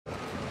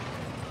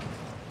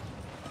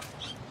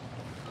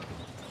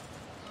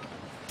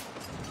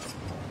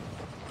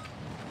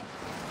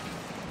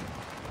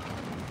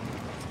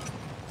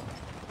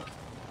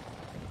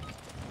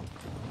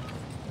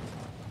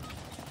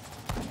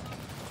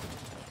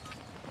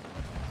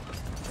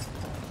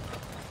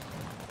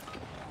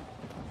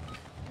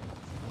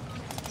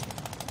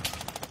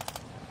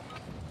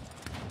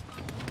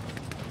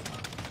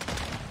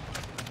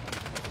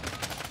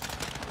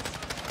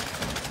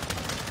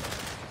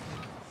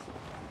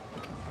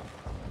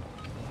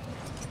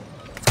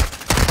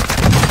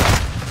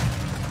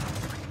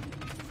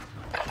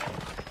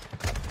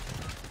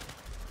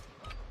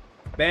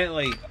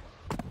Bentley.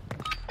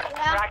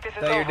 Practice is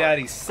Tell your over.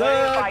 daddy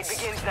Fight sucks.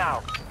 begins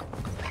now.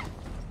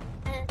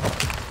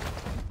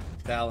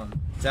 Tell him.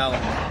 Tell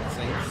him.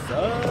 Say he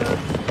sucks.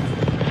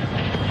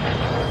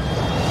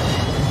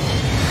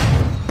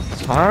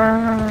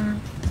 Hard.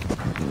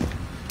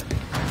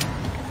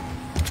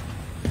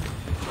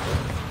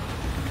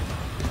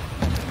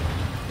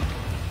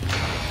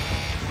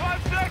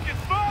 5 seconds.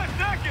 5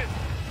 seconds.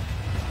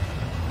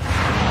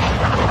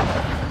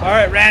 All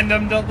right,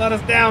 random. Don't let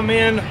us down,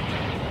 man.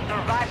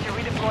 Survive to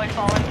redeploy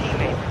fallen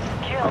teammates.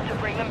 Kill to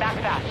bring them back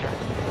faster.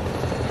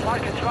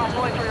 Marcus, drop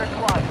point for your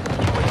squad.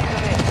 You will use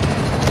them in.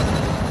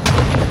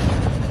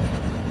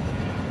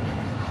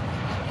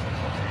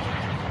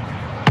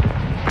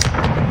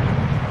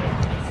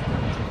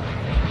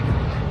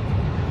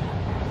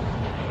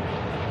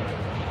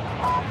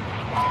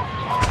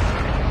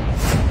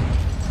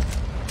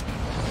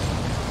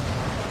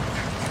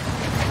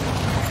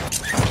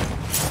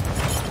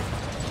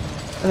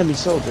 Enemy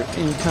soldier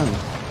incoming.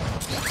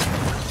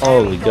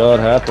 Holy God,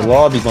 half the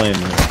lobby's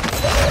landing there.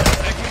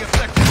 Taking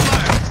effective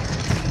fire.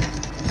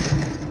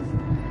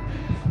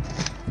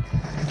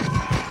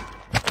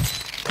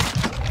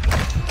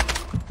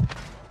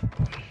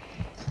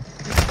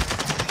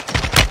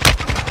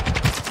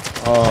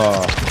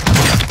 Oh.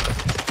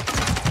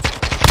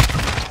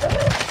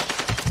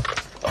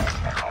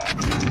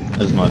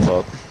 That's my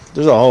fault.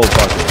 There's a whole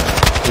fucking...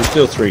 There's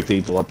still 3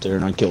 people up there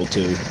and I killed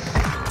 2.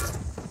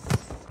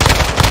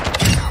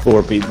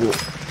 4 people.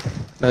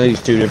 I think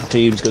it's 2 different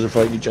teams because they're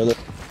fighting each other.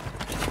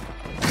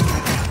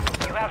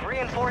 You have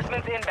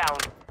reinforcements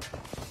inbound.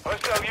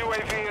 Hostile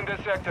UAV in this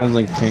sector. I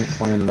think tank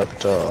landed up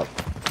top.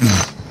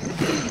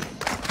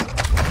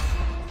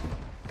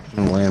 I'm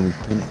gonna land with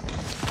pink.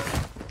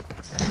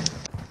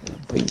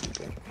 Pink.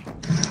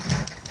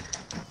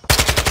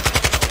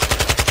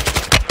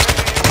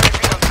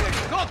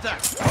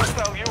 Contact!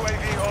 Hostile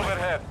UAV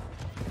overhead.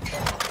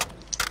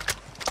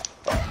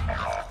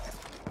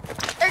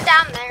 They're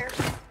down there.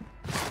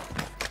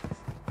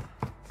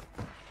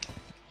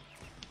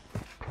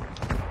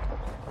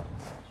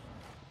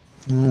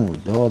 Oh,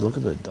 God, look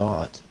at the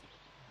dot.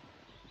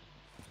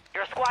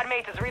 Your squad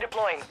mate is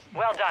redeploying.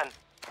 Well done.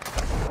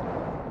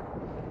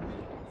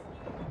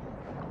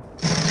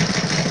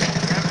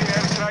 Enemy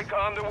airstrike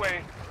on the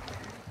way.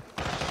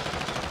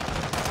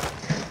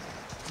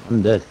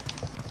 I'm dead.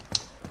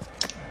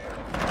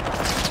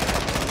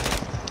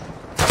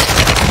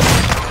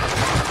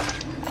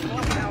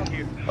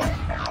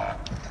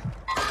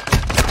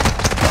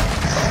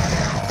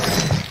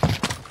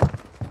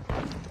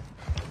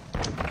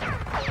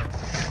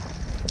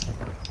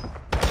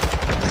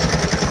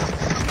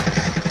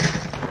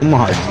 Oh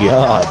my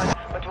God.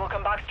 But we'll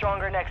come back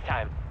stronger next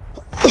time.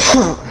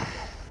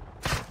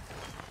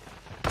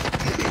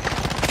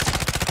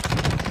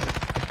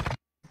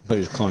 I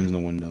just climbs in the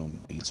window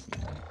and beats me.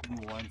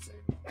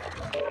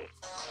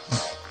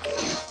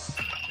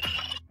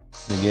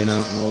 Again,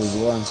 I don't know where the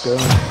line's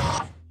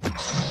going.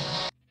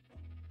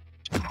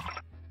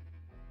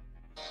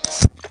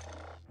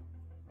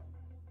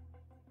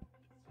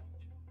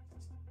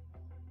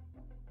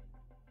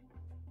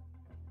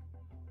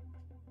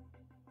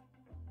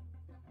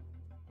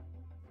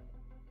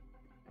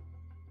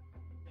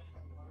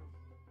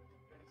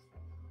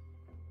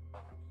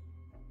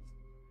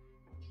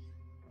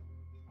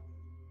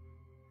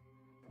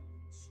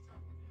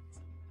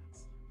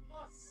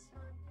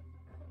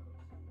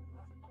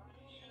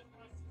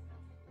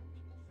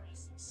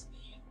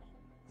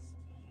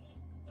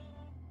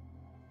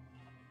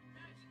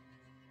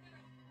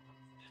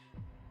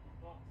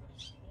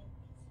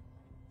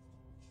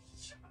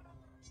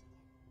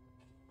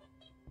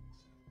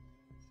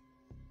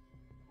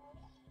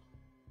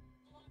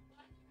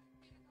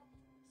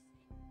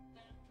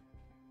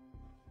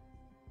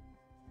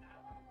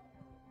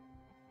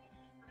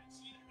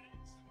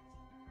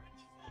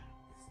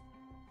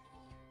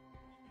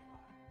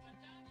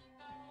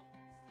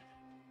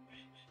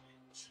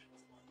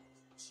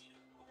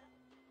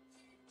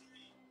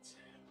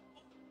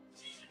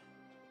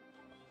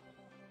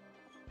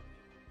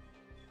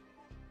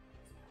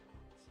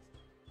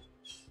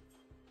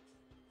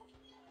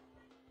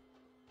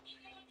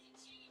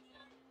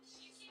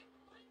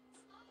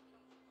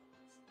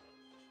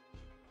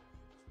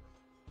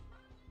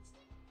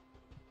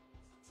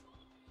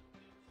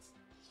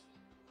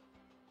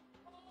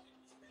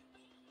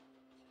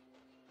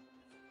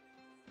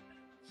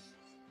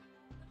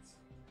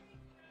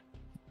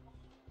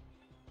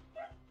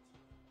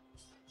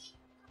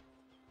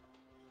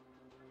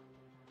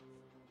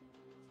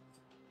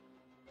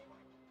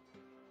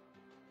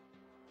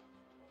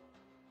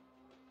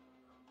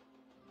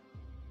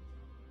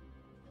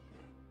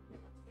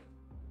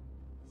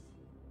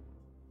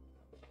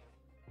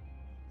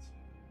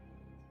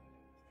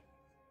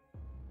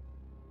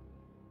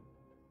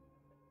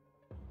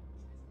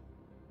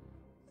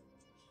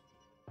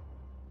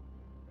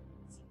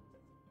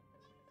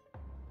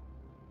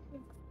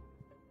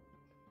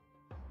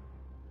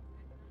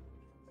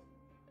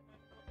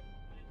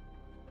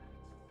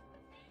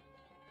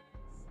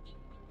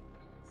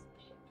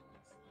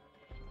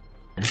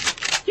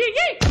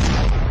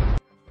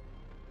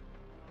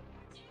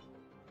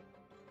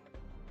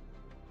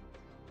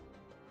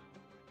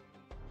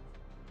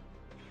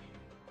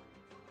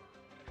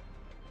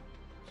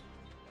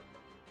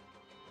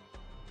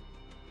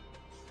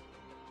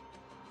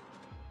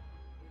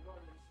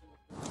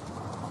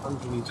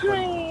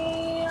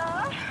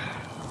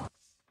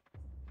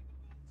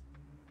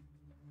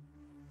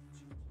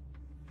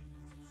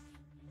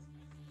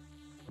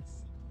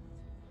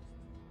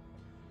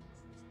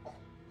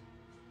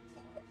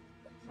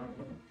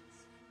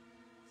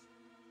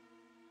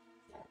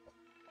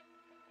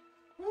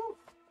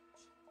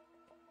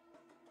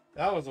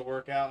 That was a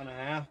workout and a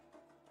half.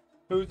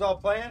 Who's all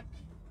playing?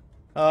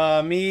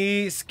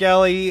 Me,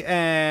 Skelly,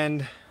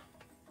 and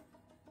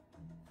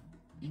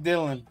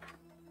Dylan.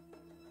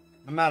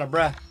 I'm out of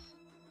breath.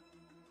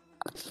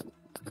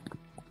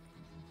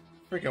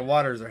 Freaking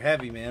waters are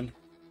heavy, man.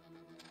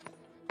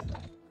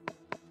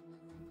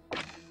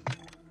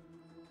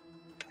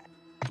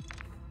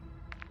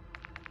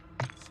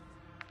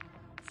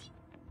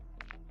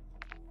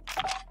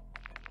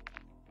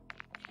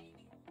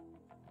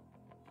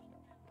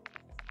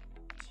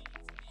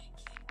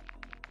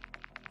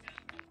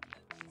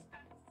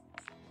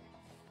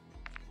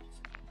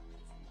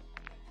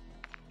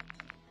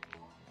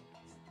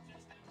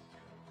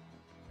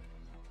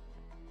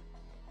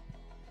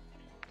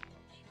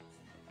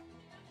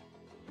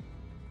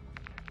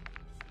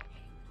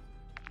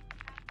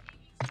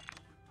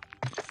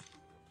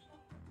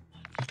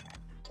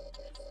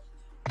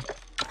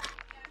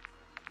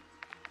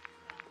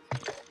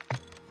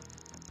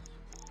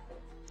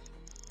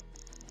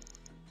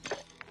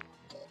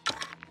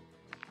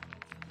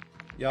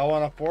 Y'all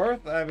want a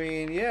fourth? I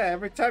mean, yeah,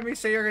 every time you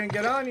say you're gonna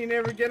get on, you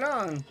never get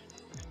on.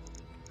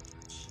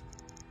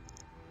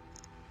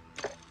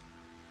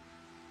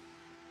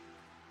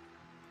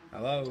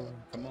 Hello?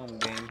 Come on,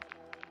 game.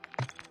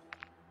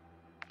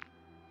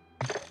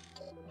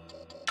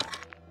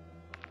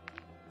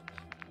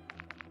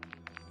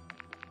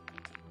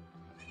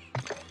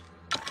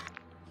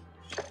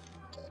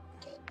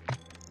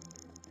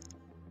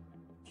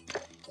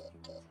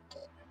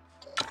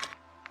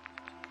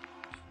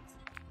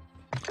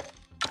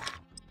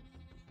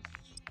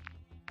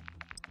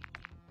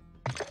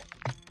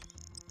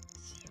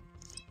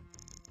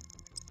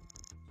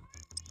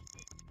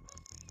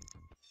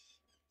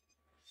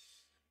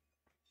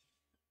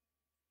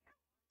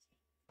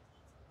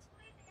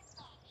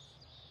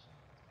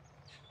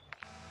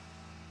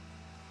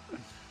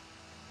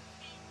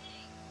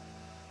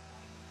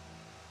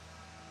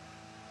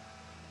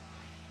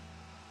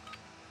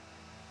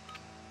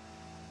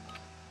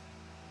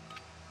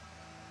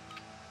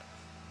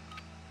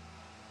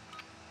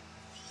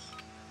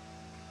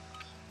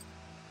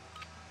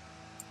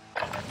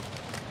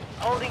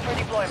 Holding for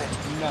deployment.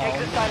 No. Take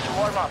this time to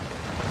warm up.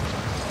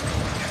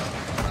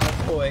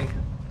 Oh boy.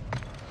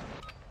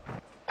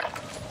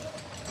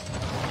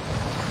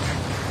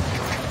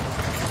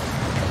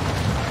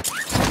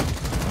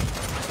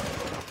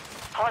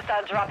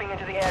 Hostiles dropping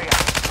into the area.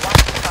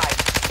 Watch the side.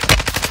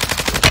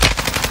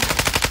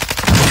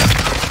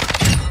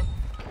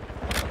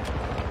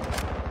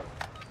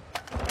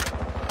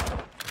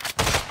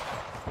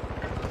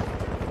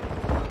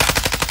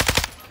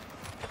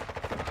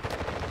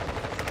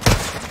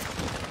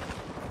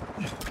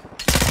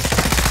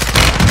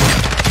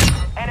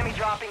 Enemy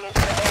dropping into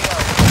the AO.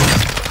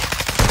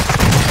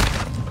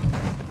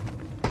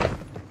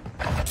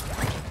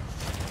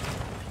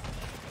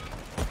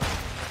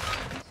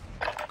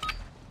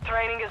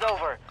 Training is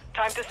over.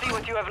 Time to see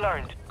what you have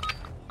learned.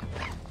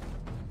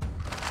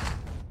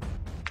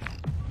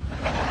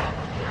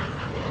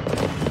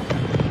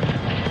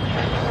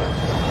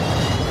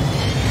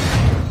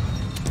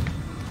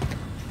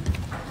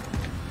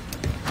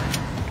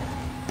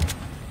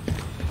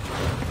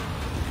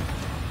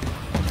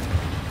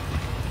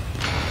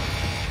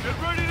 Get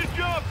ready to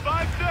jump!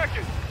 5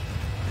 seconds!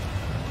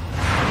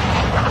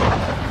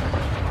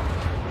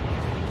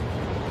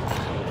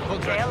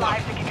 Stay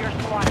alive to